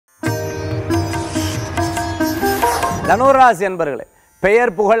தனுராசி அன்பர்களே, பெயர்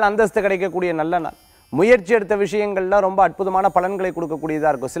புகழ் அந்தஸ்து கிடைக்கக்கூடிய நல்ல நாள். முயற்சி எடுத்த விஷயங்கள்லாம் ரொம்ப அற்புதமான பலன்களை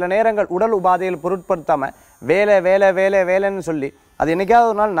கொடுக்கக்கூடியதாக இருக்கும். சில நேரங்கள் உடல் உபாதைகள் பொருட்படுத்தாமல் வேலை வேலை வேலை வேலைன்னு சொல்லி அது என்னைக்காவது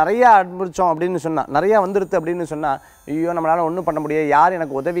ஒரு நாள் நிறையா அனுபவிச்சோம் அப்படின்னு சொன்னால், நிறையா வந்துடுது அப்படின்னு சொன்னால், ஐயோ நம்மளால் ஒன்றும் பண்ண முடியாது, யார்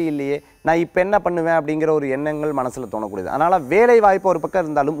எனக்கு உதவி இல்லையே, நான் இப்போ என்ன பண்ணுவேன் அப்படிங்கிற ஒரு எண்ணங்கள் மனசில் தோணக்கூடியது. அதனால் வேலை வாய்ப்பு ஒரு பக்கம்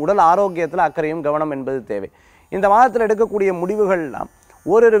இருந்தாலும் உடல் ஆரோக்கியத்தில் அக்கறையும் கவனம் என்பது தேவை. இந்த மாதத்தில் எடுக்கக்கூடிய முடிவுகள்லாம்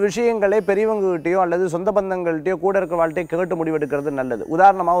ஒரு விஷயங்களே பெரியவங்ககிட்டயோ அல்லது சொந்த பந்தங்கள்கிட்டயோ கூட இருக்கிறவாழ்கிட்டயோ கேட்டு முடிவெடுக்கிறது நல்லது.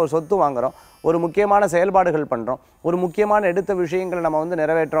 உதாரணமாக ஒரு சொத்து வாங்குகிறோம், ஒரு முக்கியமான செயல்பாடுகள் பண்ணுறோம், ஒரு முக்கியமான எடுத்த விஷயங்களை நம்ம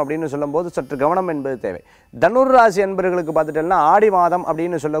நிறைவேற்றோம் அப்படின்னு சொல்லும்போது சற்று கவனம் என்பது தேவை. தனுர் ராசி அன்பர்களுக்கு பார்த்துட்டோம்னா ஆடி மாதம்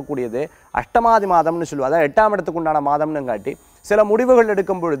அப்படின்னு சொல்லக்கூடியது அஷ்டமாதி மாதம்னு சொல்லுவோம். அதாவது 8ஆம் இடத்துக்கு உண்டான மாதம்னு காட்டி சில முடிவுகள்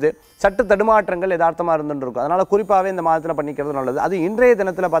எடுக்கும் பொழுது சற்று தடுமாற்றங்கள் யதார்த்தமாக இருந்துட்டு இருக்கும். அதனால் குறிப்பாகவே இந்த மாதத்தில் பண்ணிக்கிறது நல்லது. அது இன்றைய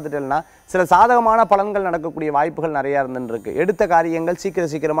தினத்தில் பார்த்துட்டோம்னா சில சாதகமான பலன்கள் நடக்கக்கூடிய வாய்ப்புகள் நிறையா இருந்துட்டு இருக்கு. எடுத்த காரியங்கள்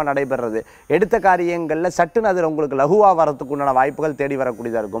சீக்கிரமாக நடைபெறுறது, எடுத்த காரியங்களில் சட்டுன்னு அது உங்களுக்கு லகுவாக வரத்துக்கு உண்டான வாய்ப்புகள் தேடி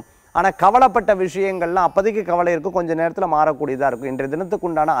வரக்கூடியதாக இருக்கும். ஆனால் கவலைப்பட்ட விஷயங்கள்லாம் அப்போதைக்கு கவலை இருக்கும், கொஞ்சம் நேரத்தில் மாறக்கூடியதாக இருக்கும். இன்றைய தினத்துக்கு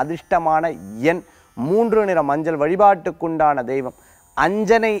உண்டான அதிர்ஷ்டமான எண் 3 நிற மஞ்சள். வழிபாட்டுக்குண்டான தெய்வம்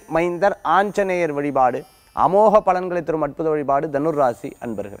அஞ்சனை மைந்தர் ஆஞ்சநேயர் வழிபாடு அமோக பலன்களை தரும் அற்புத வழிபாடு தனுர் ராசி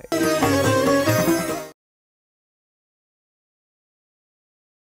அன்பர்களே.